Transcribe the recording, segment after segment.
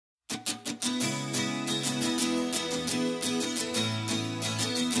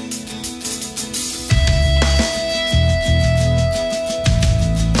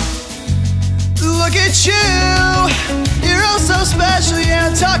it's you. You're all so special, yeah,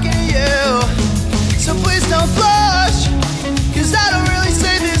 I'm talking to you. So please don't blush, 'cause I don't really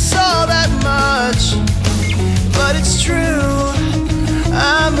say this all that much. But it's true,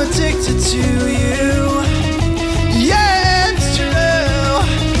 I'm addicted to you. Yeah, it's true,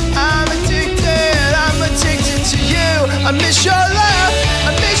 I'm addicted to you. I miss your laugh,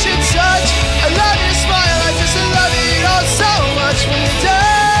 I miss your touch, I love your smile, I just love it all so much when you're done.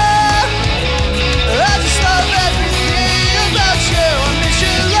 I just love everything about you. I miss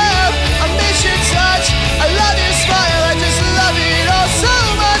your laugh, I miss your touch, I love your smile, I just love it all so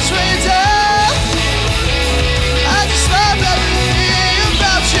much when you're done. I just love everything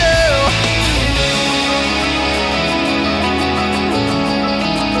about you.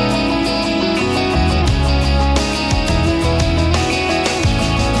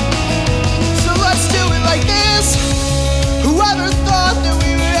 So let's do it like this. Whoever thought that we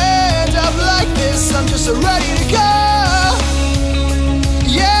would end up like this? I'm just ready to go.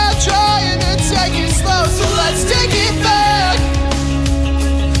 Yeah, I'm trying to take it slow, so let's take it back.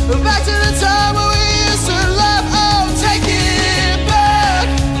 Back to the time when we used to love. Oh, take it back.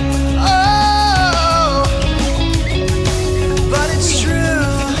 Oh, but it's true,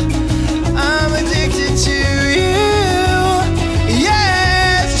 I'm addicted to you.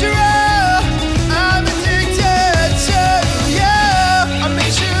 Yeah, it's true, I'm addicted to you. I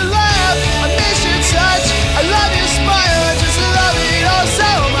miss your laugh, I miss your touch, I love your smile, I just love it all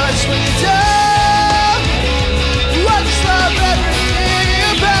so much when you do. I just love everything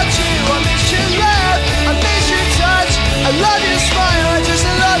about you. I miss your laugh, I miss your touch, I love your smile, I just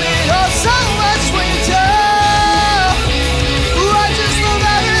love it all so much when you do. I just love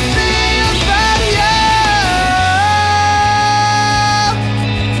everything about you.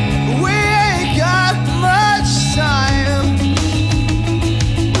 We ain't got much time.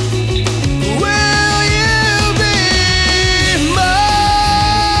 Will you be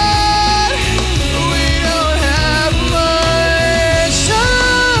mine? We don't have much time.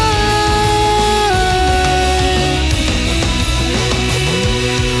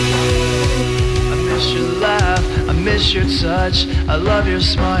 I miss your laugh, I miss your touch, I love your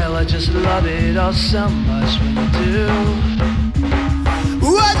smile, I just love it all so much when you do.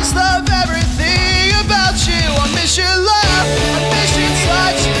 I just love everything about you. I miss your laugh, I miss your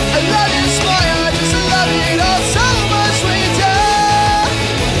touch, I love your